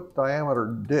 16-foot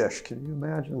diameter dish, can you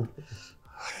imagine?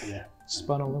 Yeah.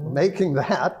 Spun aluminum. Making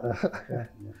that.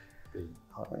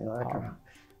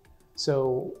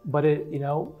 So, but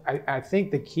I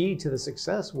think the key to the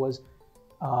success was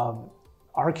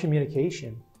our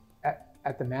communication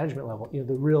at the management level. The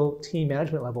real team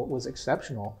management level was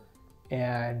exceptional,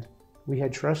 and we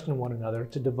had trust in one another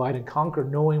to divide and conquer,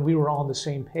 knowing we were on the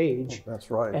same page.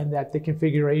 That's right. And that the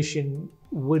configuration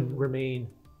would remain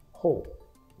whole.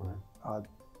 Right.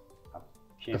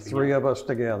 The three of us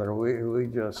together, we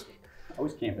just. I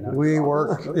was camping out. We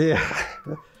worked,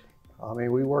 I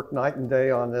mean, we worked night and day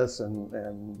on this,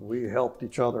 and we helped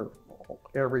each other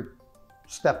every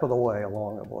step of the way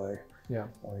along the way. Yeah.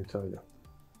 Let me tell you.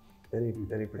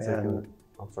 Any particular?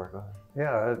 I'm sorry. Go ahead.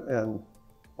 Yeah, and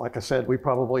like I said, we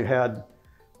probably had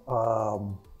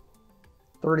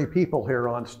 30 people here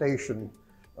on station.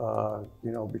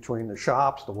 Between the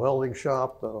shops, the welding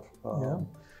shop, the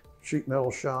sheet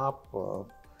metal shop,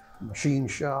 machine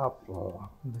shop,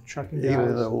 the trucking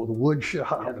even the wood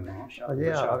shop. Yeah, the mount shop. I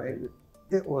mean,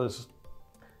 it was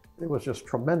just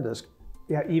tremendous.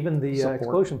 Yeah, even the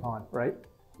explosion pond, right?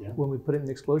 Yeah. When we put it in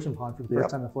the explosion pond for the first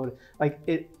time it floated,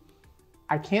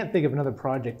 I can't think of another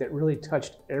project that really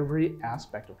touched every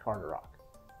aspect of Carderock.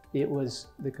 It was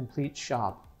the complete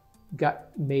shop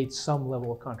made some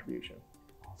level of contribution.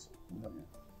 Awesome.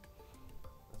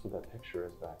 That's what that picture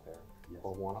is back there. Yes.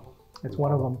 Or one of them? It's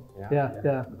one of them.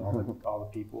 Yeah. All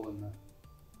the people in the.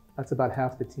 That's about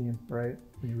half the team, right?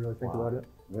 When you really think about it.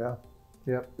 Yeah.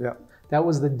 Yep. That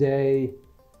was the day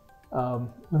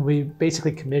when we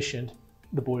basically commissioned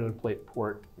the boilerplate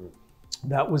port.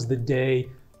 That was the day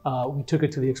we took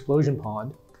it to the explosion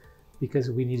pond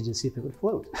because we needed to see if it would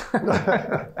float.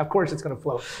 Of course it's going to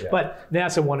float, but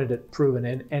NASA wanted it proven,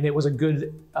 and it was a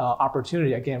good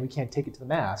opportunity. Again, we can't take it to the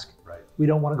mask. Right. We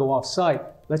don't want to go off site.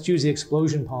 Let's use the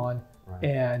explosion pond,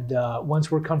 and once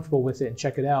we're comfortable with it and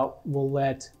check it out, we'll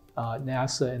let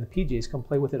NASA and the PJs come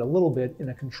play with it a little bit in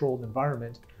a controlled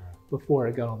environment before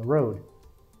it got on the road.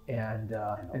 And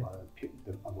a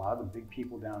lot of the big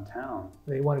people downtown,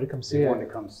 they wanted to come see it. They wanted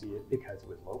to come see it because it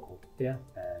was local. Yeah.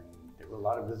 And there were a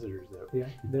lot of visitors there. Yeah.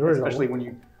 There were, especially when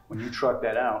you truck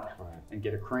that out and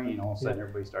get a crane, all of a sudden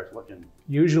everybody starts looking.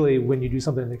 Usually when you do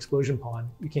something in the explosion pond,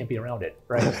 you can't be around it,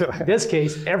 right? In this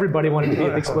case, everybody wanted to be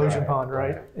at the explosion pond,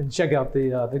 right? And check out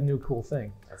the new cool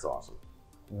thing. That's awesome.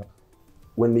 Yeah.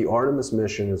 When the Artemis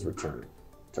mission is returning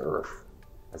to Earth,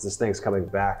 as this thing's coming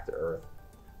back to Earth,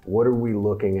 what are we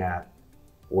looking at?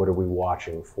 What are we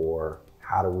watching for?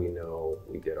 How do we know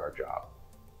we did our job?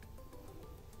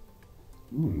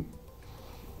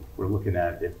 We're looking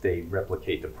at if they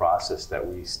replicate the process that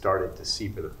we started to see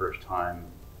for the first time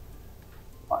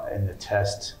in the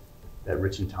test that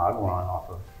Rich and Todd were on off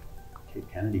of Cape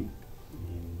Kennedy. I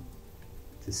mean,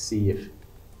 to see if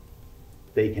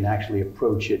they can actually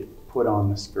approach it, put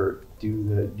on the skirt,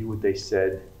 do what they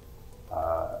said,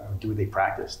 or do what they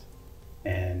practiced,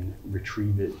 and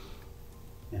retrieve it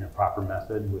in a proper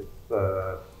method with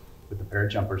the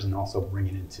parajumpers, and also bring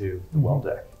it into the well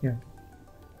deck. Yeah.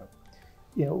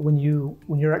 When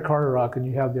you're at Carderock and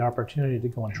you have the opportunity to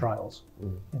go on trials,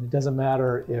 and it doesn't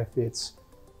matter if it's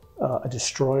a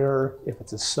destroyer, if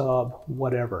it's a sub,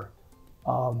 whatever.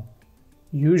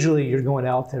 Usually you're going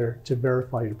out there to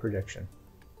verify your prediction.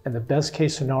 And the best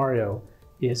case scenario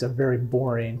is a very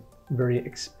boring, very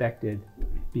expected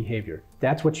behavior.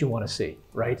 That's what you want to see,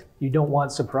 right? You don't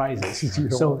want surprises.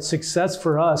 So success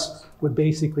for us would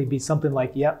basically be something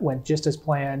like, went just as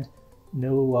planned,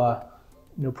 no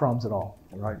problems at all.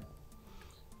 Right.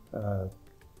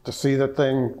 To see the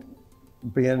thing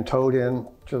being towed in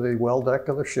to the well deck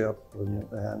of the ship and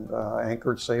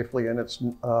anchored safely in its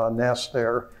nest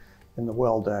there in the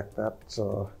well deck,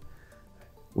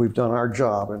 we've done our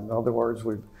job. In other words,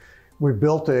 we've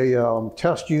built a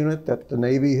test unit that the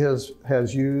Navy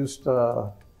has used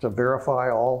to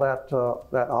verify all that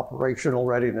operational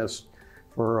readiness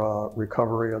for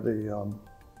recovery of the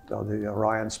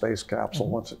Orion space capsule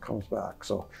once it comes back.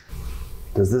 So,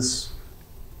 does this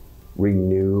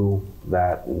renew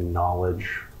that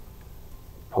knowledge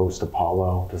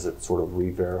post-Apollo? Does it sort of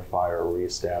re-verify or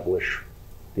re-establish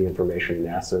the information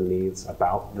NASA needs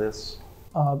about this?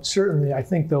 Certainly, I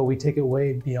think though we take it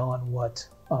way beyond what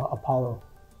Apollo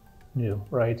knew,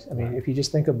 right? I mean, if you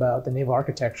just think about the naval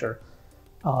architecture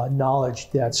knowledge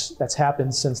that's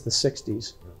happened since the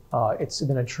 60s, it's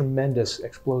been a tremendous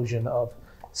explosion of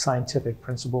scientific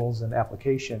principles and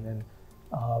application,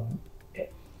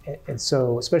 and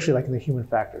so especially like in the human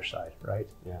factor side, right?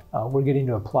 Yeah. We're getting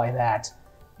to apply that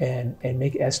and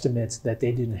make estimates that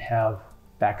they didn't have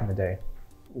back in the day.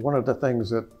 One of the things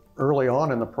that early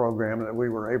on in the program that we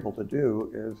were able to do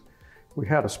is we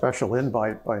had a special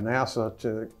invite by NASA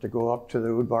to go up to the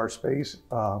Udvar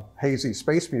Hazy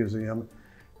Space Museum,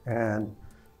 and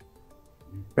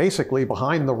basically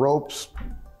behind the ropes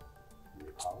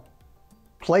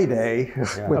play day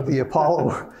with the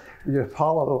Apollo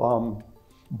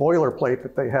boilerplate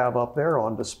that they have up there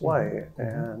on display.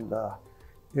 And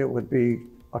it would be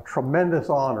a tremendous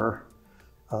honor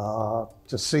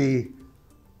to see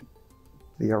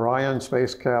the Orion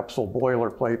space capsule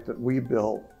boilerplate that we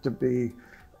built to be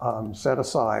set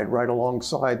aside right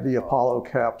alongside the Apollo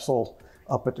capsule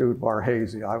up at Udvar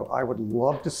Hazy. I would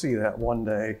love to see that one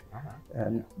day.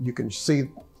 And you can see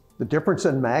the difference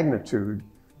in magnitude,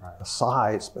 the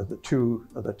size of the two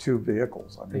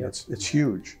vehicles. I mean, it's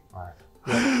huge.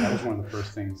 That was one of the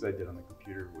first things I did on the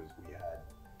computer. Was we had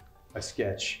a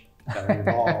sketch that I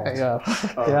evolved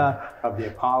of the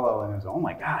Apollo, and it was, oh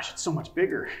my gosh, it's so much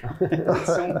bigger. It's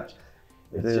so much.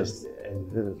 It is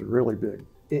really big.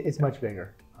 It's much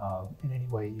bigger in any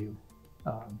way you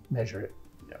measure it.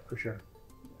 Yeah, for sure.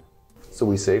 So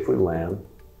we safely land,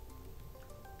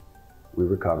 we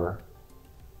recover.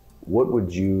 What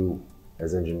would you,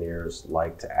 as engineers,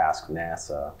 like to ask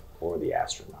NASA or the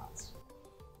astronauts?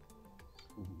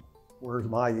 Where's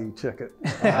my e-ticket?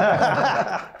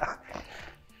 How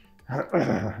did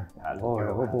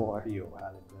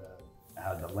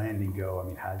the landing go? I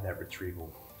mean, how did that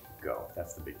retrieval go?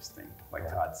 That's the biggest thing. Like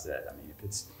Todd said, I mean, if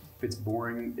it's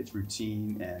boring, it's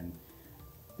routine, and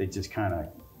they just kind of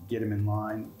get them in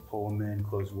line, pull them in,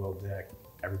 close well deck,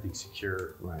 everything's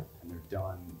secure, and they're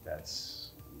done.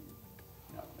 That's,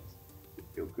 you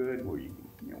feel good. Were you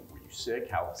sick?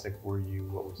 How sick were you?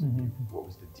 What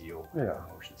was the deal?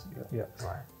 Emotions.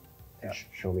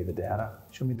 Show me the data.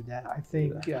 Show me the data. I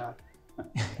think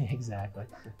exactly.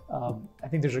 I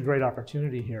think there's a great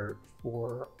opportunity here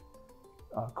for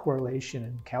correlation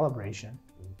and calibration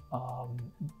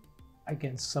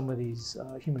against some of these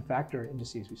human factor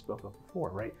indices we spoke of before,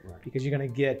 right? Because you're going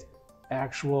to get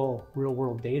actual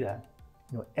real-world data.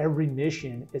 Every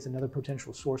mission is another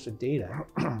potential source of data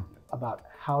about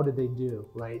how did they do,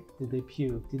 right? Did they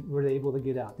puke? Were they able to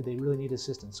get out? Did they really need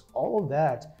assistance? All of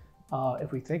that,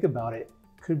 if we think about it,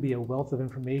 could be a wealth of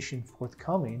information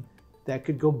forthcoming that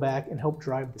could go back and help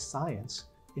drive the science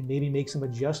and maybe make some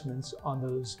adjustments on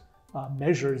those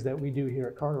measures that we do here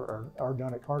at Carderock, or are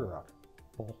done at Carderock.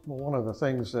 Well, one of the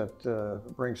things that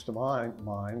brings to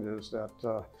mind is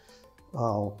that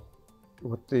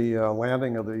with the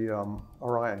landing of the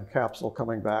Orion capsule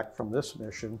coming back from this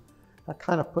mission, that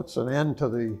kind of puts an end to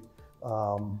the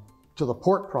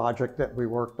port project that we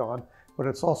worked on, but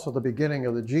it's also the beginning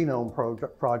of the genome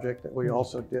project that we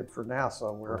also did for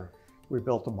NASA, where we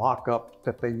built a mock-up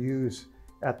that they use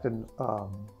at the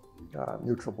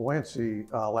neutral buoyancy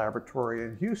laboratory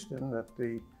in Houston that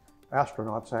the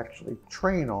astronauts actually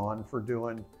train on for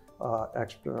doing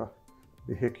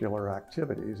extravehicular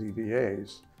activities,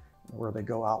 EVAs, where they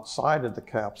go outside of the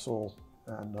capsule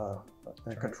and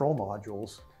control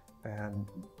modules and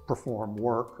perform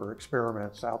work or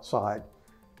experiments outside.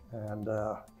 And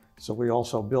so we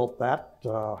also built that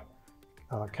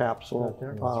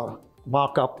capsule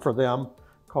mock-up for them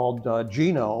called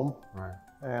Genome.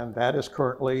 And that is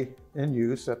currently in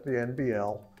use at the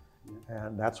NBL.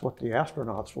 And that's what the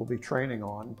astronauts will be training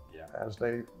on as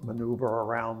they maneuver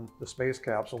around the space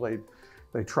capsule.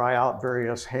 They try out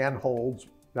various handholds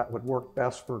that would work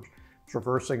best for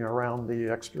traversing around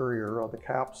the exterior of the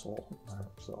capsule.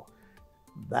 So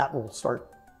that will start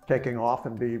taking off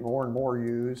and be more and more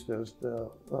used as the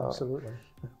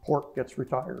port gets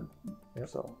retired.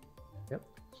 So it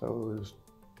was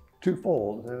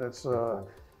twofold, and it's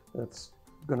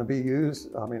going to be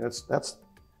used. I mean,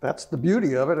 that's the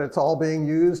beauty of it. It's all being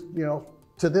used,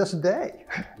 to this day,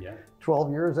 Yeah.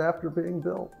 12 years after being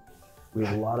built. We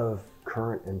have a lot of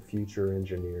current and future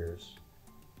engineers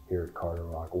here at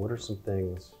Carderock. What are some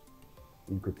things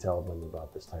you could tell them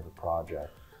about this type of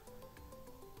project?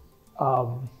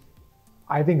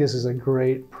 I think this is a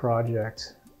great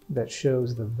project that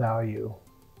shows the value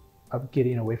of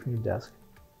getting away from your desk.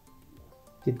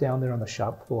 Get down there on the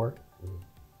shop floor,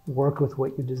 work with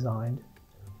what you designed,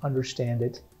 understand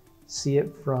it, see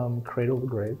it from cradle to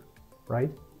grave,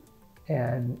 right?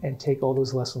 And take all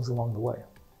those lessons along the way.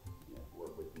 Yeah,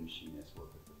 work with the machinists,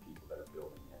 work with the people that are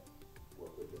building it,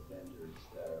 work with the vendors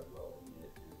that are welding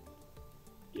it,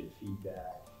 and get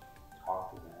feedback,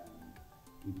 talk to them.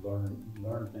 You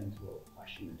learn things. Well, I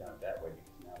shouldn't have done it that way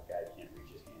because now a guy can't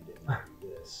reach his hand in and do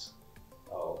this.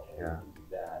 Oh, okay, Yeah. we can do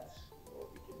that. Or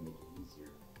we can make it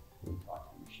easier. We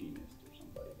talk to a machinist or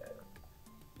somebody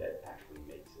that actually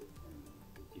makes it and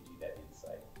it gives you that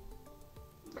insight.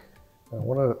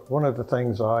 One of the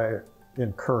things I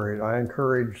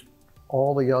encourage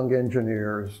all the young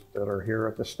engineers that are here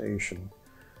at the station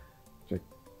to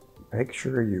make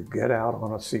sure you get out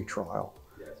on a sea trial.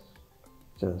 Yes.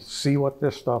 To see what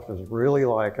this stuff is really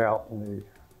like out in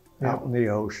the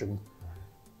ocean.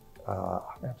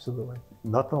 Absolutely.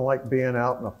 Nothing like being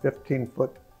out in a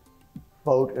 15-foot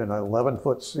boat in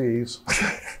 11-foot seas.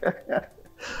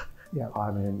 Yeah.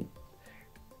 I mean,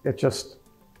 it just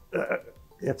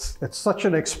it's such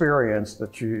an experience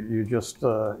that you just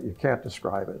you can't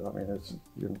describe it. I mean,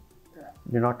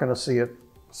 you're not going to see it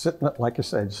sitting, like you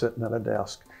said, sitting at a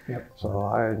desk. Yep. So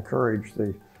I encourage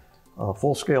the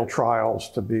full-scale trials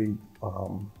to be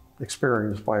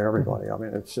experienced by everybody. I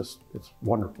mean, it's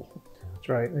wonderful. That's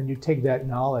right. And you take that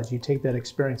knowledge, you take that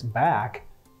experience back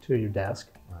to your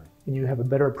desk, Right. and you have a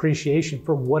better appreciation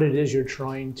for what it is you're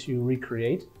trying to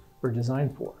recreate or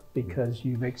design for, because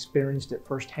you've experienced it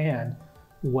firsthand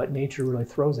what nature really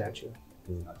throws at you.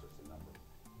 It's not just a number.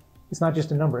 It's not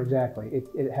just a number, exactly.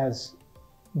 It has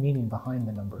meaning behind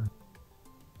the number.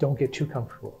 Don't get too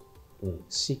comfortable.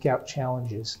 Seek out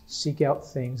challenges. Seek out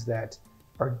things that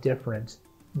are different,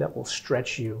 that will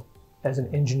stretch you as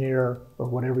an engineer or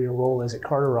whatever your role is at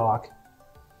Carderock,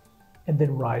 and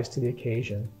then rise to the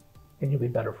occasion, and you'll be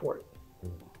better for it.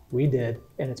 We did,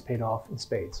 and it's paid off in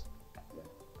spades.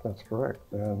 That's correct.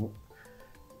 And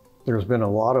there's been a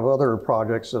lot of other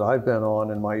projects that I've been on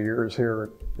in my years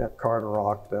here at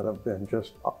Carderock that have been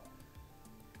just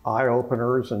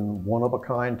eye-openers and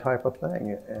one-of-a-kind type of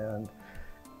thing. And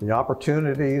the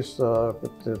opportunities,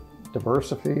 the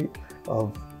diversity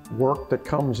of work that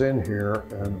comes in here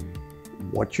and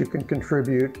what you can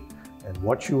contribute and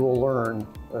what you will learn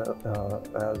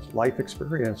as life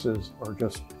experiences are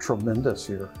just tremendous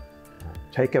here.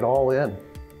 Take it all in.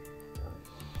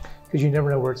 Because you never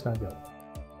know where it's going to go.